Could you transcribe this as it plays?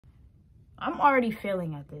I'm already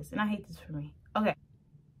failing at this, and I hate this for me. Okay.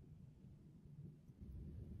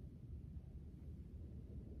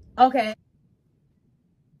 Okay.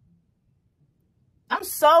 I'm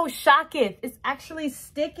so shocked. It's actually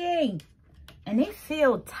sticking. And they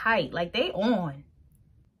feel tight. Like, they on.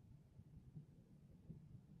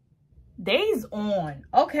 They's on.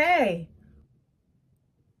 Okay.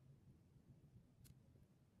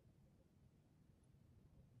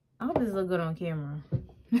 I hope this look good on camera.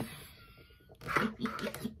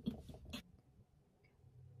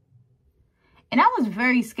 And I was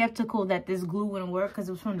very skeptical that this glue wouldn't work because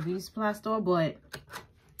it was from the beauty supply store, but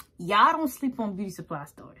y'all don't sleep on beauty supply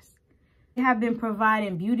stores. They have been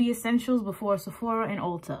providing beauty essentials before Sephora and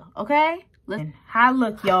Ulta, okay? Listen, how I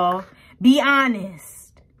look, y'all. Be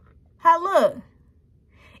honest. How I look.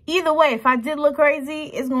 Either way, if I did look crazy,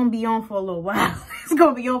 it's going to be on for a little while. It's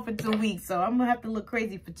going to be on for 2 weeks, so I'm going to have to look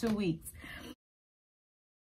crazy for 2 weeks.